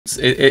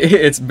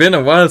It's been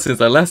a while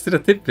since I last did a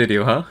tip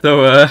video, huh?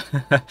 So,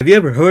 have you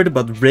ever heard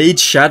about raid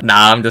chat?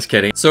 Nah, I'm just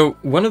kidding. So,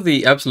 one of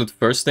the absolute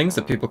first things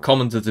that people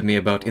commented to me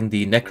about in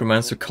the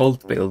Necromancer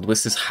cult build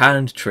was this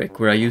hand trick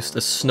where I used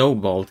a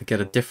snowball to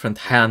get a different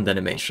hand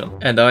animation.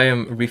 And I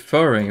am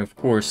referring, of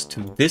course,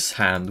 to this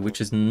hand,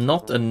 which is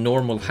not a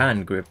normal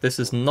hand grip. This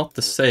is not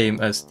the same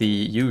as the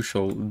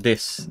usual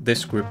this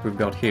grip we've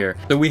got here.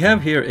 So we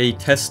have here a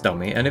test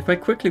dummy, and if I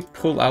quickly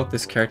pull out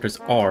this character's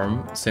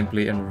arm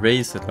simply and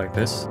raise it like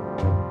this.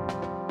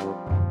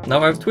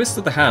 Now I've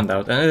twisted the hand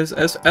out, and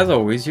as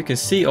always you can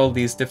see all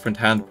these different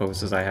hand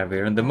poses I have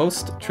here, and the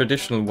most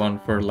traditional one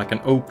for like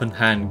an open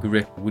hand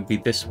grip would be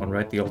this one,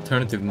 right? The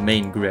alternative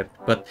main grip.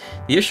 But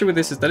the issue with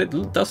this is that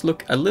it does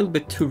look a little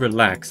bit too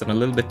relaxed and a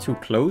little bit too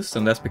close,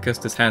 and that's because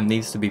this hand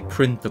needs to be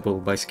printable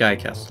by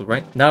Skycastle,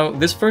 right? Now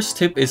this first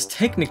tip is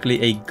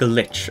technically a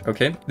glitch,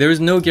 okay? There is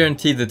no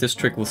guarantee that this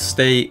trick will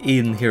stay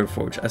in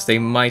Heroforge, as they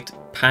might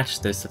patch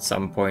this at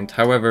some point.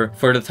 However,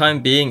 for the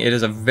time being, it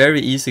is a very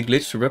easy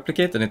glitch to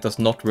replicate, and it does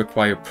not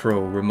require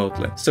pro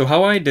remotely. So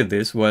how I did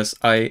this was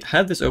I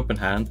had this open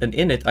hand, and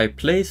in it I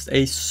placed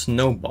a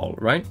snowball,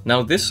 right?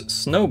 Now this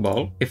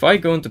snowball, if I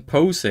go into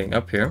posing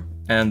up here,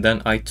 and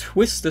then I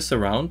twist this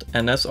around,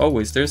 and as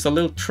always there's a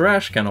little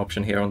trash can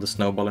option here on the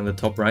snowball in the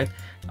top right.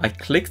 I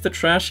click the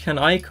trash can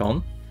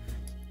icon,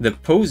 the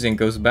posing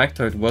goes back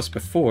to how it was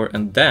before,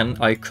 and then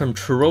I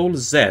Control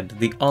Z,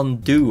 the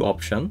undo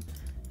option,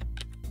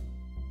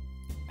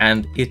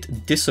 and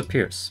it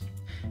disappears.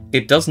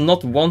 It does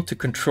not want to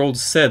Control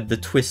Z the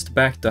twist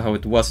back to how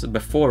it was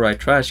before I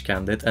trash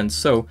canned it, and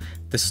so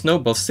the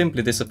snowball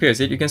simply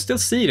disappears. Yet you can still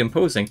see it in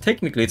posing.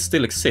 Technically it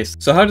still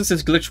exists. So how does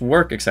this glitch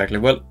work exactly?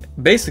 Well,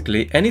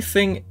 basically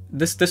anything,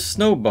 this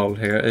snowball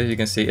here, as you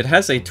can see, it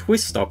has a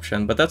twist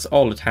option, but that's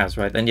all it has,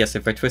 right? And yes,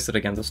 if I twist it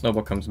again, the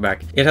snowball comes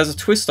back. It has a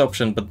twist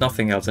option, but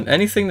nothing else. And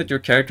anything that your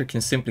character can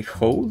simply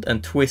hold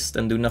and twist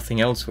and do nothing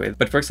else with.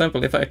 But for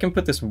example, if I can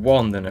put this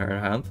wand in her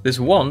hand, this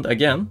wand,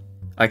 again,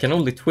 I can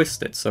only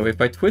twist it. So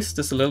if I twist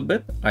this a little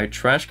bit, I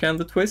trash can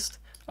the twist,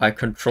 I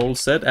Control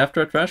Z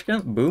after a trash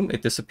can, boom,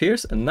 it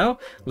disappears. And now,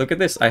 look at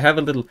this, I have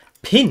a little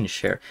pinch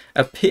here,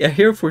 a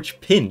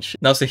Heroforge pinch.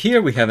 Now, so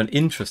here we have an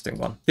interesting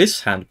one.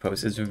 This hand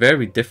pose is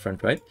very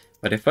different, right?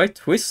 But if I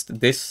twist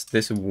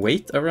this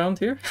weight around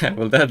here,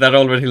 well, that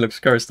already looks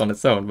cursed on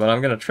its own, but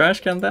I'm gonna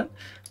trash can that.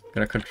 I'm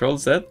gonna Control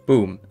Z,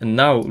 boom. And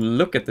now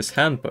look at this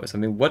hand pose. I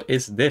mean, what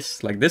is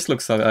this? Like, this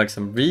looks like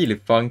some really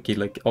funky,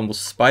 like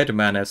almost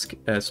Spider-Man-esque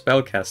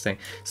spell casting.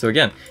 So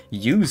again,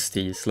 use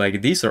these.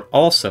 Like, these are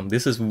awesome.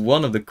 This is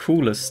one of the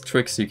coolest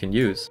tricks you can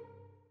use.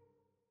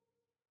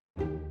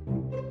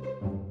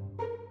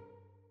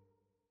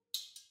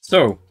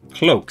 So,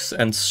 cloaks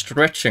and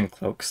stretching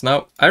cloaks.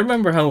 Now, I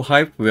remember how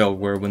hyped we all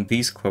were when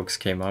these cloaks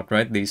came out,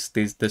 right? This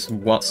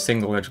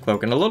single edge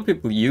cloak, and a lot of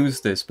people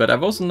use this, but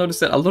I've also noticed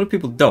that a lot of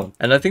people don't.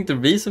 And I think the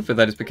reason for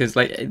that is because,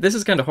 like, this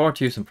is kind of hard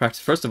to use in practice.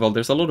 First of all,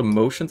 there's a lot of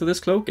motion to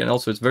this cloak, and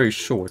also it's very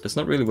short. It's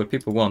not really what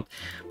people want.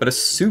 But a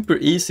super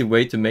easy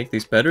way to make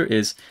these better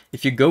is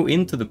if you go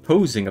into the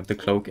posing of the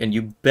cloak and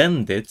you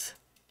bend it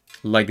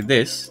like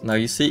this. Now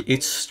you see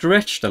it's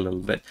stretched a little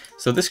bit,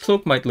 so this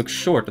cloak might look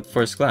short at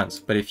first glance,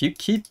 but if you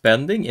keep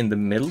bending in the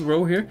middle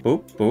row here,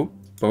 boop, boop,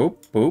 boop,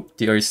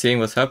 boop, are you seeing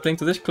what's happening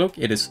to this cloak?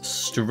 It is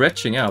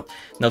stretching out.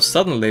 Now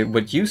suddenly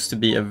what used to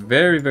be a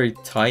very, very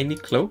tiny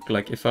cloak,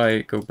 like if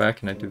I go back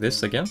and I do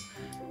this again,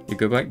 you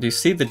go back, do you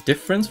see the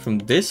difference from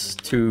this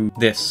to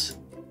this?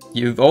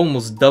 You've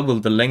almost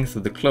doubled the length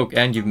of the cloak,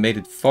 and you've made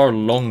it far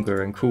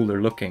longer and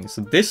cooler looking.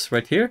 So this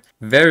right here,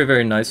 very,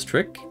 very nice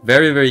trick.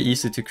 Very, very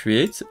easy to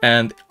create.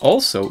 And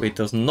also, it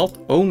does not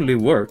only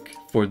work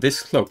for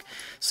this cloak.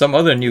 Some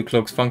other new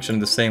cloaks function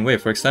the same way.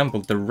 For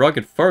example, the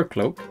rugged fur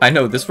cloak. I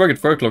know this rugged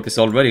fur cloak is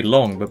already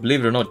long, but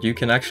believe it or not, you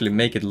can actually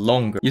make it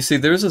longer. You see,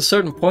 there is a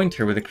certain point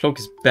here where the cloak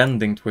is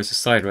bending towards the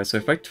side, right? So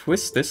if I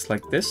twist this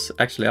like this,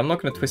 actually, I'm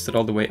not going to twist it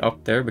all the way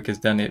up there, because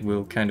then it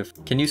will kind of...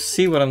 Can you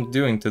see what I'm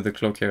doing to the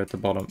cloak here at the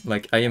bottom?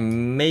 Like, I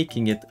am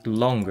making it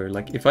longer.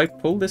 Like, if I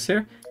pull this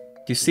here,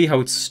 do you see how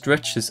it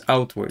stretches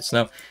outwards?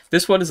 Now,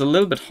 this one is a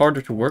little bit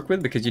harder to work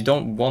with because you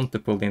don't want to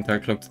pull the entire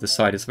cloak to the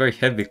side. It's a very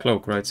heavy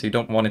cloak, right? So you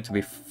don't want it to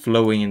be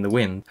flowing in the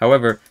wind.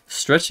 However,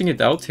 stretching it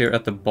out here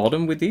at the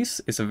bottom with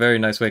these is a very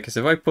nice way, because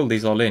if I pull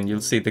these all in,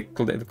 you'll see the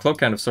cloak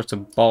kind of starts to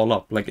ball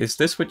up. Like, is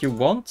this what you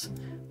want?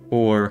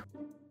 Or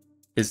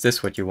is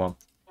this what you want?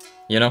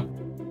 You know?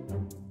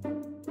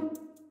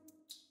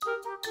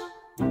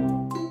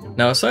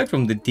 Now, aside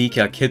from the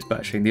decal kit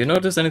bashing, do you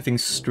notice anything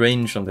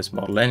strange on this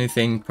model?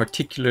 Anything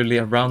particularly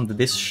around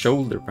this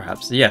shoulder,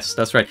 perhaps? Yes,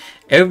 that's right.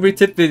 Every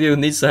tip video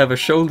needs to have a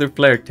shoulder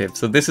player tip,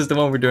 so this is the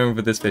one we're doing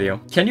for this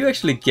video. Can you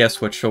actually guess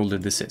what shoulder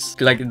this is?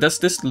 Like, does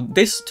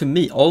this to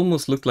me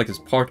almost look like it's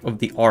part of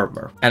the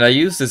armor? And I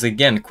use this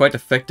again quite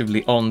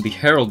effectively on the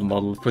Herald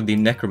model for the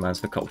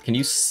Necromancer cult. Can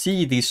you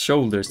see these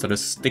shoulders that are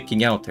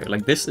sticking out here?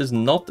 Like, this is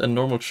not a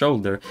normal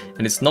shoulder,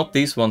 and it's not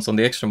these ones on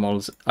the extra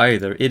models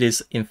either. It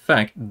is, in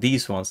fact,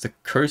 these ones the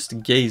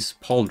Cursed Gaze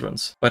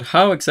Pauldrons. But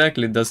how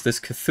exactly does this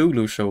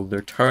Cthulhu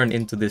shoulder turn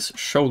into this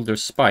shoulder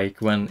spike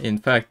when in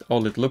fact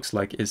all it looks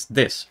like is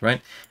this,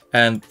 right?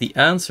 And the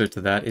answer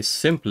to that is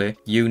simply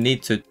you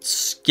need to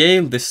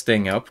scale this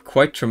thing up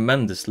quite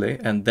tremendously,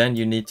 and then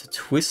you need to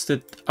twist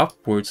it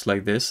upwards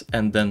like this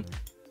and then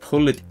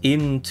pull it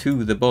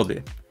into the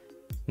body.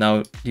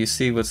 Now, you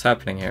see what's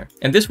happening here.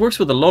 And this works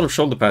with a lot of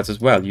shoulder pads as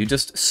well. You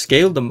just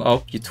scale them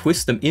up, you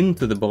twist them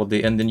into the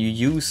body, and then you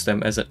use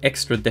them as an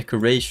extra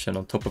decoration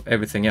on top of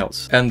everything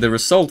else. And the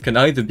result can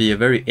either be a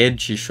very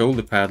edgy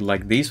shoulder pad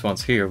like these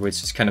ones here,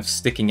 which is kind of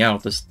sticking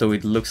out as though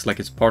it looks like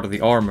it's part of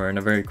the armor in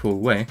a very cool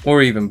way.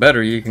 Or even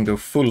better, you can go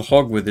full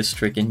hog with this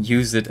trick and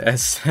use it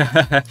as...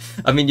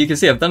 I mean, you can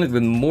see I've done it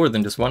with more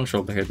than just one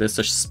shoulder here. There's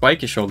a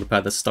spiky shoulder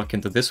pad that's stuck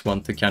into this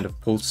one to kind of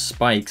pull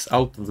spikes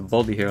out of the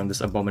body here on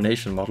this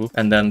abomination model.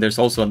 And then there's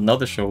also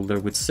another shoulder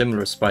with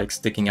similar spikes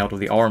sticking out of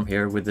the arm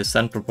here, with the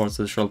central parts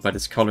of the shoulder pad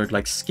is colored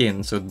like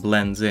skin, so it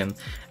blends in.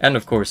 And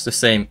of course the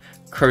same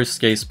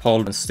Cursed Gaze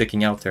Pauldron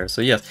sticking out there.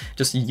 So yes,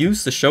 just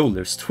use the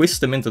shoulders,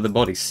 twist them into the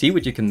body, see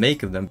what you can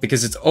make of them,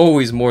 because it's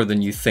always more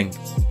than you think.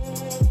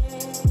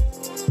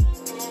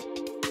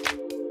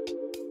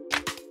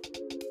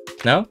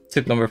 Now,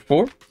 tip number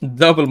 4.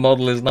 Double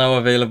model is now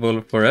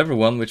available for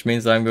everyone, which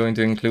means I'm going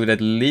to include at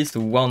least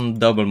one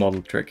double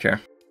model trick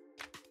here.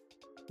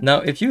 Now,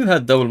 if you've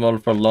had double model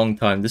for a long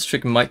time, this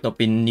trick might not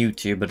be new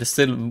to you, but it's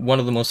still one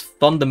of the most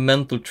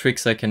fundamental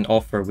tricks I can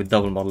offer with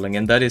double modeling,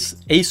 and that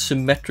is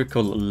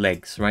asymmetrical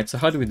legs, right? So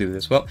how do we do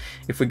this? Well,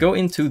 if we go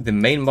into the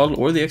main model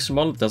or the extra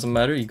model, it doesn't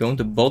matter, you go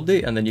into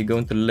body and then you go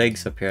into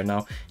legs up here.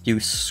 Now, you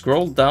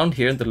scroll down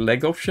here in the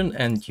leg option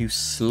and you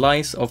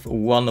slice off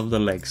one of the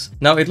legs.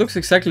 Now, it looks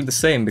exactly the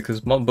same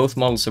because both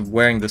models are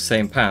wearing the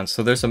same pants,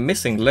 so there's a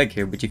missing leg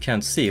here, but you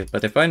can't see it.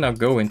 But if I now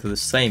go into the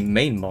same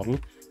main model,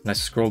 and I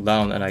scroll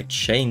down and I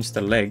change the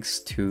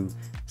legs to,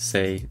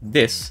 say,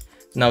 this.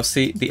 Now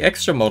see, the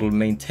extra model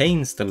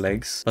maintains the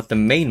legs, but the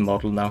main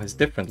model now has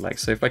different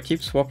legs. So if I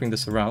keep swapping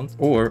this around,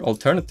 or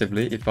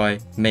alternatively, if I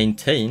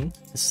maintain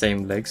the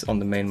same legs on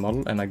the main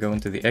model and I go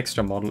into the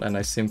extra model and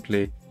I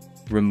simply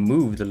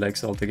remove the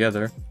legs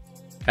altogether,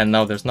 and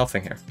now there's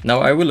nothing here. Now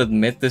I will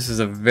admit this is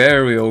a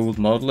very old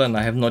model and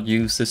I have not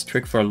used this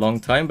trick for a long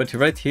time, but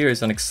right here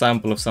is an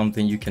example of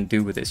something you can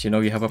do with this. You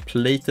know, you have a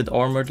plated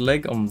armored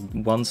leg on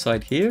one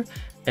side here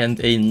and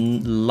a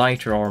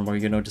lighter armor,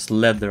 you know, just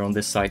leather on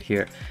this side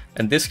here.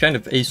 And this kind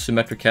of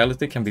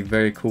asymmetricality can be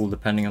very cool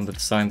depending on the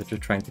design that you're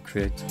trying to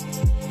create.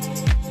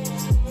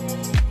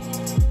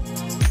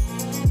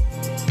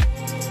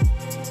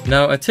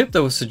 Now, a tip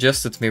that was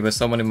suggested to me by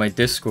someone in my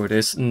Discord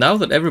is, now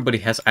that everybody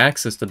has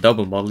access to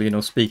double model, you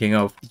know, speaking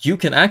of, you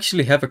can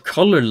actually have a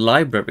color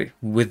library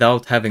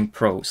without having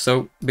Pro.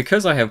 So,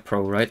 because I have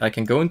Pro, right, I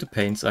can go into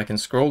paints, I can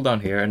scroll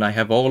down here, and I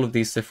have all of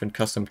these different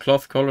custom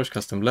cloth colors,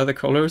 custom leather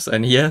colors,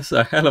 and yes,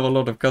 a hell of a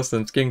lot of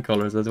custom skin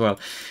colors as well.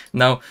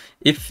 Now,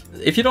 if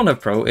you don't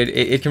have Pro,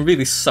 it can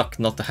really suck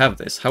not to have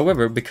this.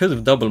 However, because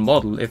of double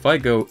model, if I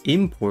go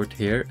import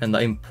here, and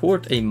I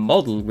import a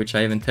model which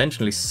I have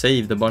intentionally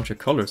saved a bunch of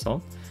colors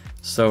on,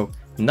 so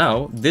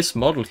now this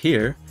model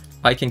here,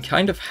 I can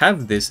kind of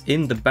have this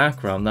in the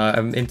background. Now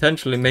I've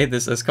intentionally made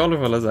this as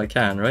colorful as I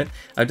can, right?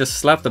 I just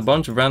slapped a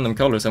bunch of random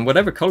colors, and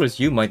whatever colors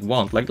you might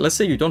want, like let's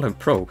say you don't have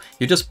Pro,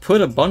 you just put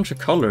a bunch of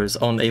colors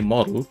on a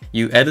model,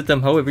 you edit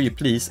them however you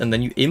please, and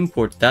then you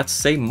import that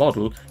same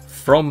model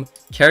from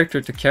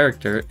character to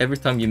character every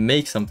time you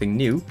make something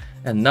new.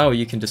 And now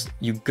you can just,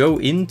 you go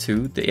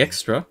into the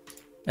extra,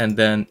 and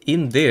then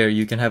in there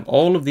you can have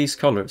all of these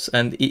colors,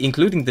 and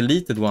including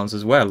deleted ones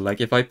as well.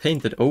 Like if I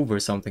painted over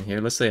something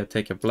here, let's say I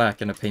take a black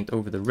and I paint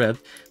over the red,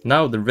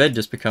 now the red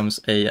just becomes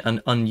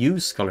an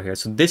unused color here.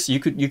 So this, you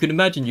could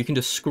imagine you can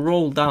just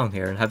scroll down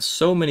here and have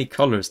so many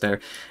colors there,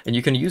 and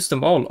you can use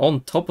them all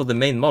on top of the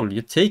main model.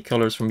 You take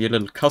colors from your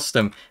little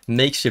custom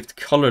makeshift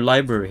color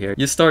library here,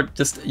 you start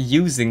just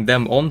using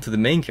them onto the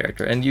main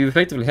character, and you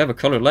effectively have a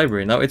color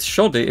library. Now it's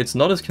shoddy, it's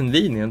not as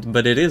convenient,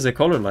 but it is a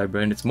color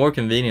library, and it's more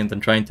convenient than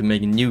trying to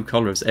make new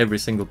colors every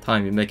single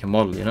time you make a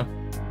model, you know?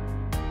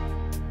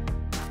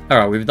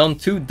 Alright, we've done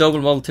 2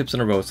 double model tips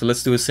in a row, so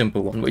let's do a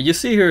simple one. What you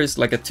see here is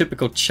like a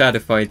typical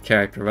chatified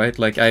character, right?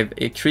 Like I've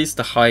increased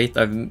the height,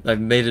 I've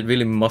made it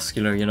really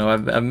muscular, you know?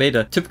 I've made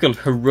a typical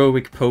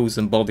heroic pose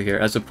and body here,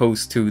 as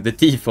opposed to the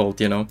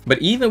default, you know?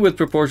 But even with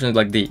proportions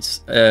like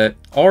these,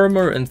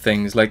 armor and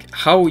things, like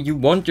how you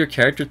want your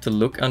character to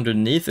look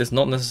underneath is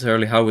not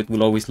necessarily how it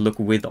will always look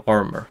with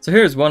armor. So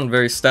here's one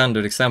very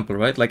standard example,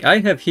 right? Like I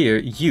have here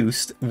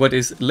used what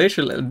is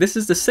literally, this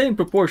is the same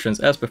proportions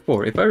as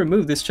before. If I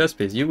remove this chest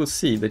piece, you will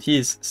see that that he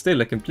is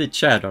still a complete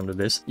Chad under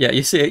this. Yeah,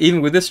 you see,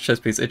 even with this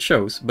chest piece, it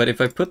shows. But if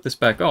I put this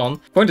back on,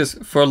 point is,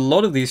 for a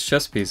lot of these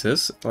chest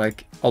pieces,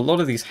 like a lot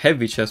of these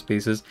heavy chest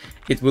pieces,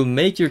 it will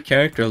make your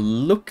character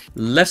look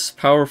less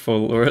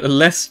powerful or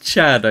less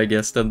Chad, I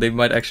guess, than they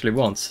might actually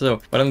want.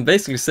 So what I'm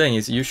basically saying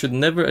is you should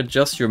never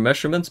adjust your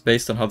measurements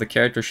based on how the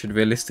character should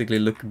realistically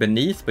look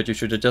beneath, but you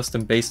should adjust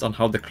them based on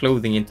how the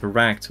clothing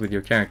interacts with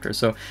your character.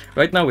 So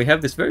right now we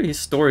have this very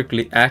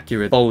historically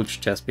accurate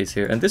bulge chest piece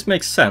here, and this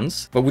makes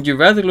sense, but would you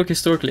rather look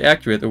historically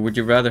accurate, or would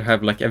you rather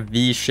have like a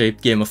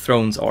V-shaped Game of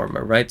Thrones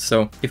armor, right?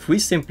 So if we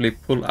simply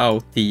pull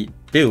out the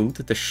build,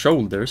 the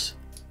shoulders,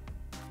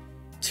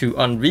 to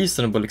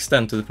unreasonable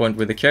extent, to the point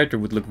where the character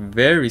would look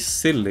very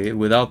silly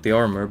without the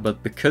armor,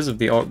 but because of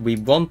the we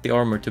want the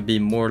armor to be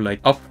more like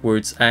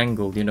upwards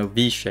angled, you know,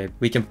 V-shaped,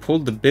 we can pull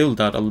the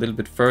build out a little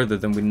bit further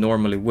than we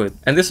normally would.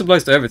 And this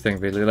applies to everything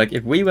really. Like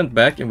if we went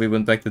back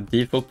to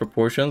default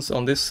proportions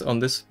on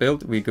this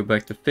build, we go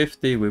back to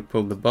 50, we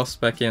pull the bust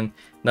back in.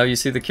 Now you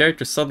see the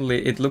character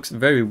suddenly, it looks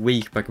very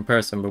weak by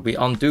comparison, but we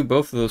undo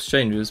both of those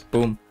changes,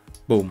 boom,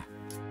 boom.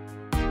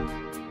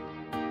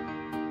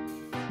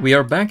 We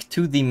are back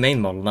to the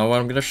main model. Now what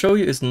I'm going to show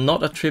you is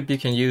not a trick you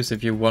can use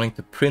if you're wanting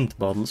to print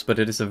models, but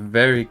it is a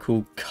very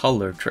cool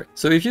color trick.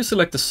 So if you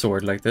select a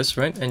sword like this,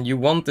 right, and you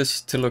want this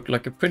to look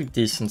like a pretty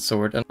decent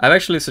sword, and I've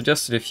actually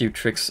suggested a few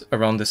tricks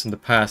around this in the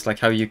past, like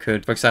how you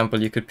could, for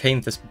example, you could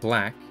paint this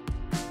black.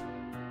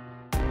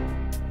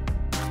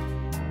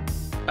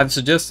 I've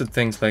suggested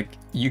things like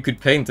you could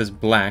paint this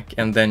black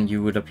and then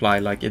you would apply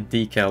like a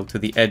decal to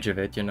the edge of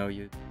it, you know,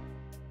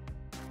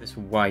 this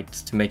white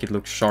to make it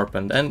look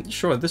sharpened. And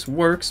sure, this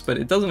works, but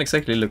it doesn't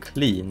exactly look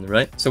clean,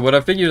 right? So what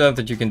I figured out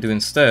that you can do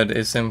instead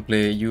is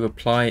simply you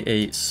apply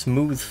a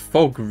smooth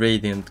fog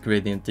gradient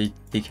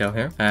decal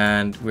here,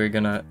 and we're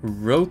gonna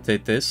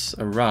rotate this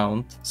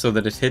around so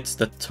that it hits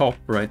the top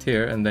right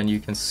here, and then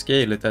you can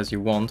scale it as you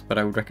want, but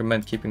I would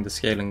recommend keeping the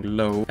scaling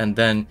low. And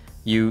then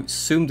you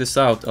zoom this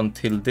out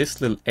until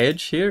this little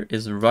edge here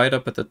is right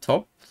up at the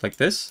top, like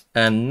this,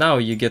 and now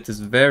you get this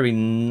very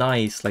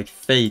nice like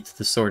fade to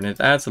the sword, and it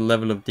adds a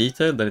level of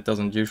detail that it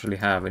doesn't usually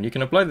have. And you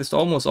can apply this to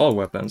almost all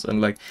weapons, and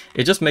like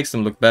it just makes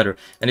them look better.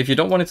 And if you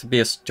don't want it to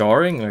be as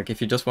jarring, like if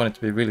you just want it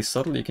to be really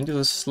subtle, you can use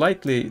a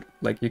slightly,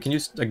 like you can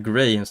use a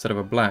gray instead of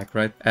a black,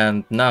 right?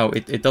 And now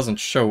it doesn't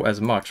show as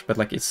much, but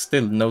like it's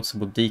still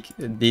noticeable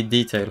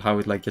detail how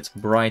it like gets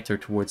brighter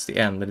towards the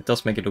end, and it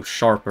does make it look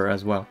sharper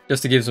as well.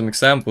 Just to give some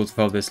examples of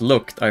how this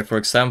looked, I for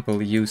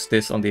example used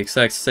this on the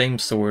exact same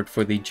sword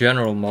for the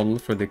general model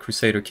for the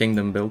Crusader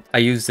Kingdom build. I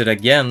used it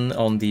again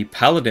on the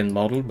Paladin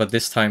model, but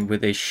this time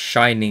with a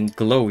shining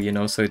glow, you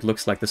know, so it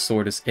looks like the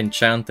sword is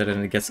enchanted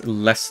and it gets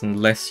less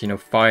and less, you know,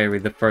 fiery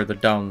the further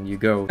down you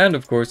go. And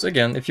of course,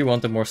 again, if you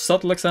want a more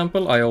subtle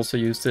example, I also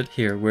used it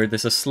here, where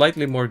there's a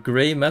slightly more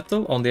gray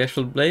metal on the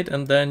actual blade,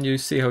 and then you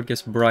see how it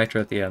gets brighter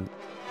at the end.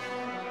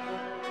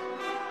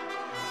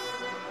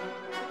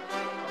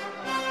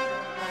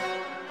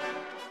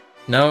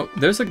 Now,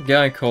 there's a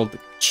guy called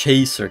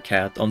Chaser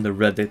Cat on the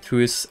Reddit who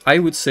is, I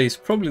would say, is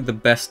probably the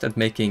best at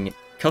making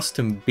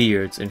custom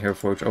beards in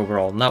Heroforge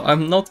overall. Now,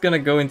 I'm not gonna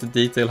go into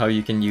detail how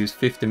you can use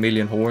 50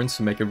 million horns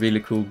to make a really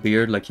cool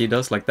beard like he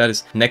does. Like, that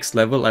is next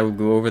level. I will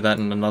go over that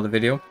in another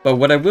video. But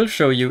what I will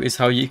show you is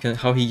how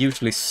he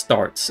usually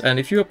starts. And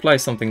if you apply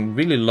something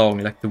really long,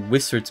 like the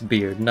wizard's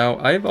beard. Now,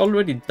 I've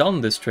already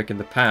done this trick in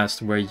the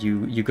past where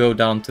you go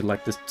down to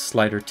like the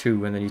slider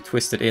 2 and then you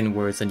twist it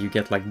inwards and you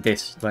get like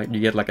this. Like, you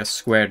get like a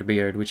squared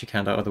beard, which you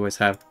can't otherwise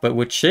have. But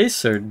what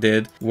Chaser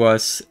did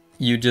was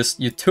you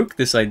took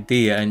this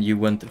idea and you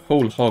went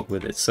whole hog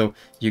with it. So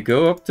you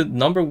go up to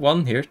number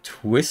 1 here,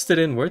 twist it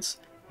inwards.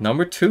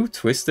 Number 2,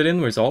 twist it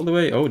inwards all the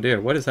way. Oh dear,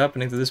 what is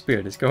happening to this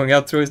beard? It's going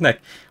out through his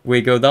neck.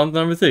 We go down to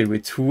number 3, we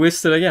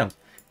twist it again.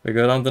 We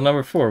go down to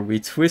number 4, we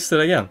twist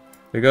it again.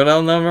 We go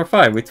down to number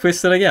 5, we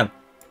twist it again.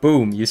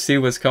 Boom, you see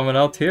what's coming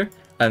out here?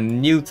 A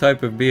new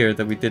type of beard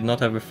that we did not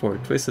have before.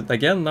 Twist it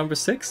again, number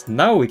 6.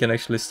 Now we can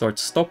actually start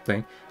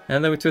stopping.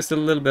 And then we twist it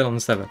a little bit on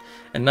the 7.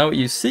 And now what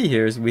you see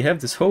here is we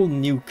have this whole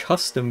new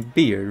custom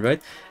beard,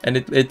 right? And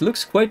it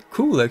looks quite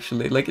cool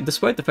actually. Like,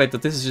 despite the fact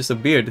that this is just a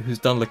beard who's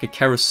done like a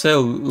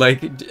carousel,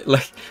 like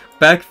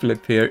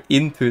backflip here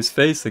into his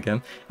face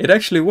again, it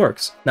actually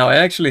works. Now I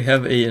actually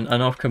have an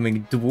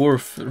upcoming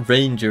dwarf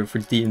ranger for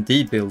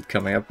D&D build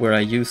coming up where I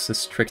use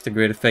this trick to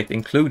great effect,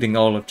 including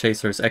all of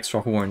Chaser's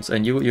extra horns,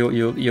 and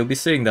you'll be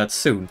seeing that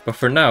soon. But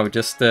for now,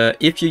 just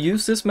if you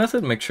use this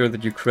method, make sure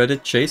that you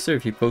credit Chaser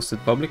if you post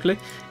it publicly.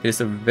 It is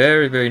a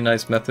very, very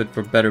nice method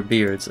for better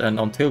beards, and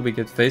until we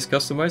get face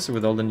customizer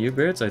with all the new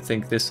beards, I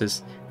think this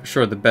is for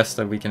sure the best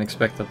that we can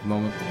expect at the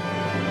moment.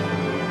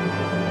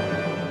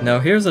 Now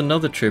here's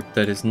another trick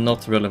that is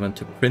not relevant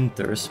to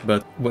printers,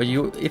 but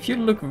if you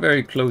look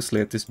very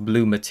closely at this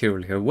blue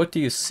material here, what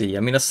do you see? I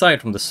mean, aside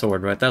from the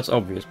sword, right, that's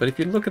obvious, but if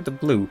you look at the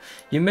blue,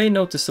 you may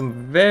notice some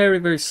very,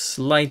 very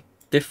slight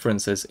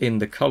differences in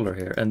the color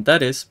here, and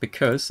that is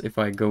because if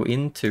I go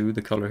into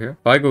the color here,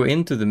 if I go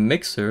into the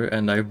mixer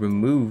and I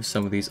remove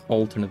some of these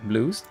alternate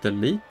blues,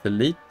 delete,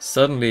 delete,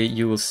 suddenly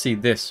you will see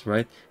this,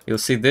 right? You'll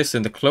see this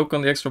in the cloak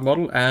on the extra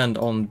model and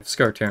on the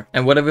skirt here.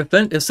 And what I've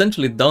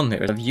essentially done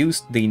here, I've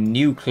used the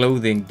new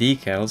clothing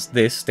decals,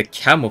 the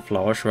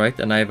camouflage, right?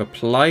 And I've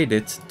applied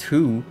it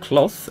to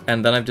cloth,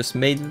 and then I've just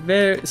made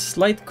very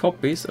slight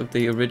copies of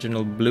the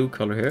original blue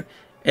color here,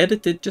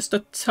 edited just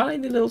a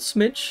tiny little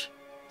smidge,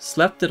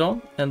 slapped it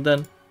on, and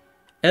then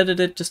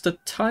edited just a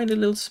tiny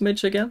little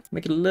smidge again,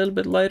 make it a little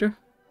bit lighter,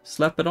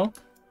 slap it on.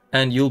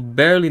 And you'll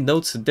barely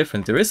notice a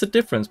difference. There is a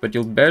difference, but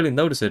you'll barely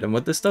notice it. And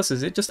what this does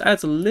is it just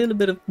adds a little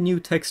bit of new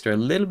texture, a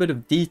little bit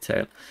of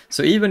detail.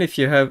 So even if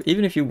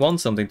you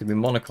want something to be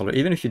monocolor,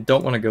 even if you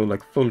don't want to go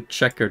like full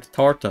checkered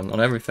tartan on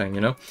everything,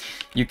 you know,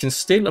 you can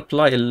still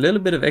apply a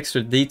little bit of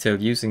extra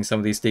detail using some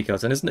of these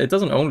decals. And it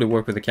doesn't only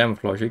work with the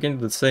camouflage. You can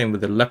do the same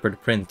with the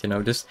leopard print, you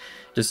know, just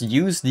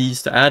use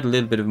these to add a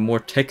little bit of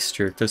more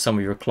texture to some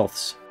of your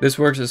cloths. This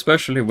works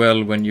especially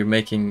well when you're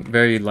making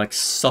very like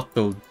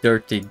subtle,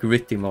 dirty,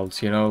 gritty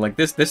molds, you know. Like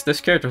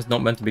this character is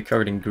not meant to be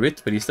covered in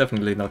grit, but he's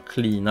definitely not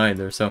clean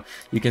either. So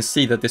you can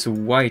see that this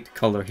white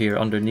color here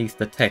underneath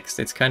the text,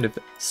 it's kind of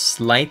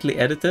slightly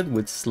edited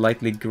with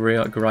slightly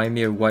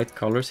grimier white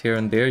colors here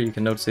and there. You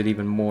can notice it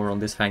even more on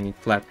this hanging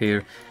flap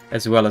here,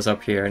 as well as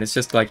up here. And it's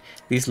just like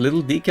these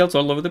little decals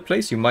all over the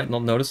place. You might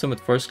not notice them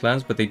at first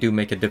glance, but they do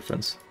make a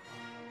difference.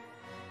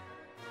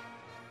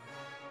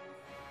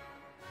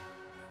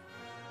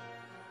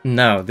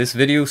 Now, this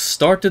video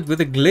started with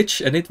a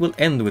glitch and it will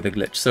end with a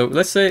glitch. So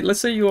let's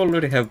say you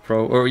already have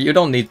Pro, or you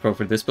don't need Pro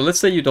for this, but let's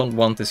say you don't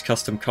want this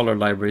custom color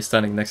library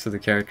standing next to the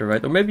character,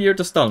 right? Or maybe you're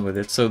just done with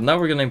it. So now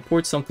we're going to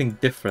import something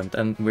different,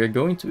 and we're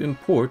going to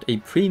import a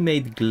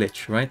pre-made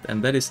glitch, right?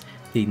 And that is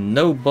the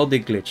no body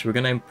glitch. We're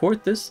going to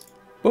import this.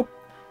 Boop.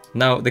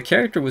 Now, the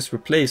character was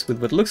replaced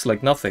with what looks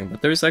like nothing, but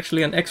there is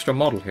actually an extra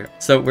model here.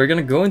 So we're going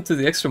to go into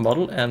the extra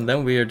model, and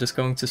then we are just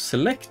going to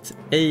select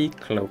a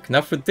cloak.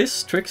 Now, for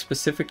this trick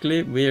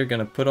specifically, we are going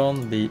to put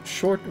on the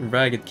short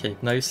ragged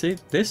cape. Now, you see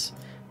this?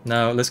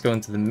 Now, let's go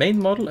into the main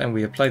model, and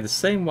we apply the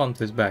same one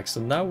to his back.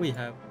 So now we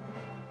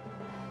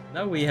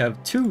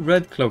have two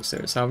red cloaks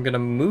there. So I'm going to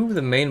move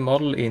the main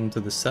model into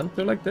the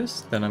center like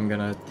this. Then I'm going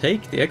to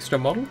take the extra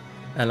model,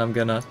 and I'm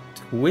going to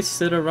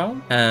twist it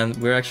around, and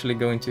we're actually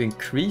going to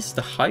increase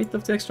the height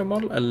of the extra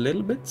model a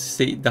little bit.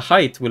 See, the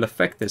height will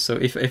affect this. So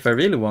if I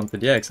really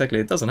wanted, yeah, exactly,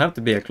 it doesn't have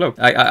to be a cloak.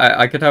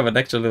 I could have an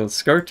extra little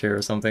skirt here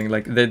or something.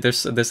 Like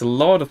there's a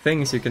lot of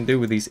things you can do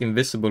with these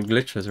invisible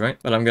glitches, right?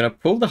 But I'm gonna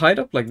pull the height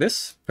up like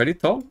this, pretty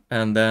tall,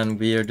 and then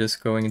we are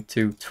just going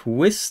to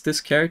twist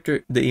this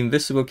character, the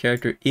invisible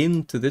character,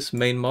 into this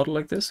main model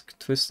like this.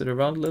 Twist it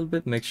around a little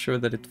bit, make sure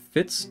that it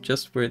fits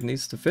just where it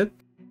needs to fit.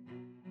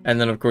 And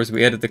then of course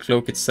we edit the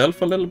cloak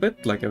itself a little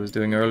bit, like I was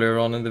doing earlier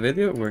on in the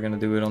video. We're gonna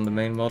do it on the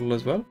main model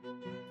as well.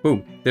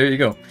 Boom, there you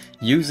go.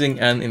 Using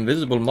an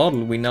invisible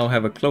model, we now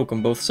have a cloak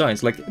on both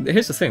sides. Like,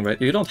 here's the thing,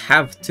 right? You don't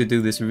have to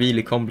do this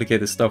really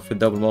complicated stuff with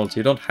double models.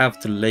 You don't have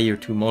to layer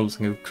two models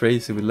and go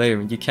crazy with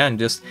layering. You can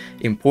just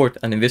import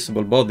an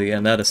invisible body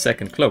and add a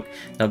second cloak.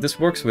 Now, this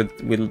works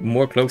with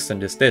more cloaks than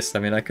just this. I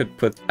mean, I could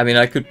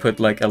put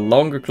like a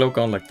longer cloak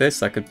on like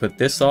this. I could put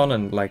this on,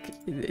 and like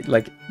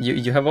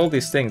you have all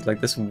these things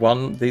like this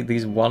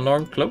these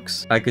one-arm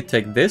cloaks. I could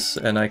take this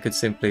and I could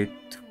simply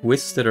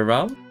twist it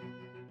around,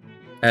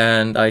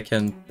 and I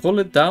can pull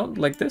it down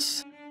like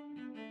this.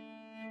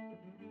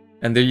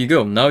 And there you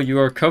go. Now you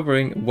are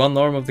covering one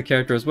arm of the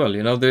character as well.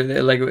 You know,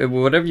 like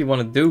whatever you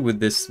want to do with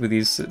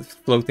these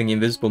floating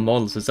invisible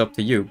models is up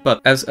to you.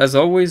 But as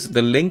always,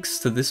 the links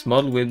to this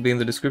model will be in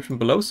the description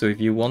below. So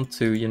if you want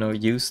to, you know,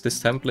 use this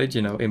template,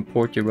 you know,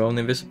 import your own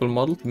invisible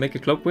model to make a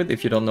cloak with.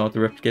 If you don't know how to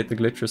replicate the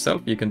glitch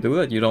yourself, you can do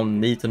that. You don't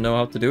need to know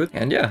how to do it.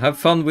 And yeah, have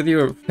fun with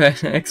your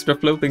extra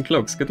floating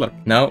cloaks. Good luck.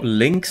 Now,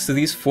 links to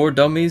these 4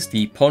 dummies,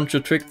 the Poncho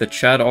trick, the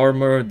Chad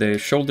Armour, the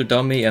shoulder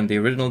dummy, and the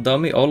original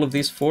dummy, all of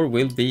these 4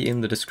 will be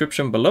in the description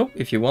below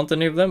if you want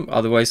any of them.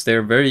 Otherwise,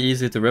 they're very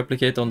easy to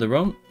replicate on their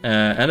own.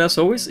 And as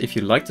always, if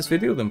you liked this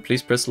video, then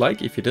please press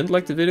like. If you didn't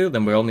like the video,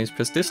 then by all means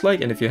press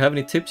dislike. And if you have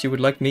any tips you would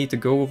like me to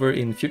go over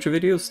in future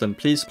videos, then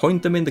please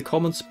point them in the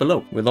comments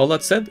below. With all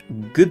that said,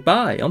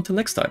 goodbye until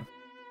next time.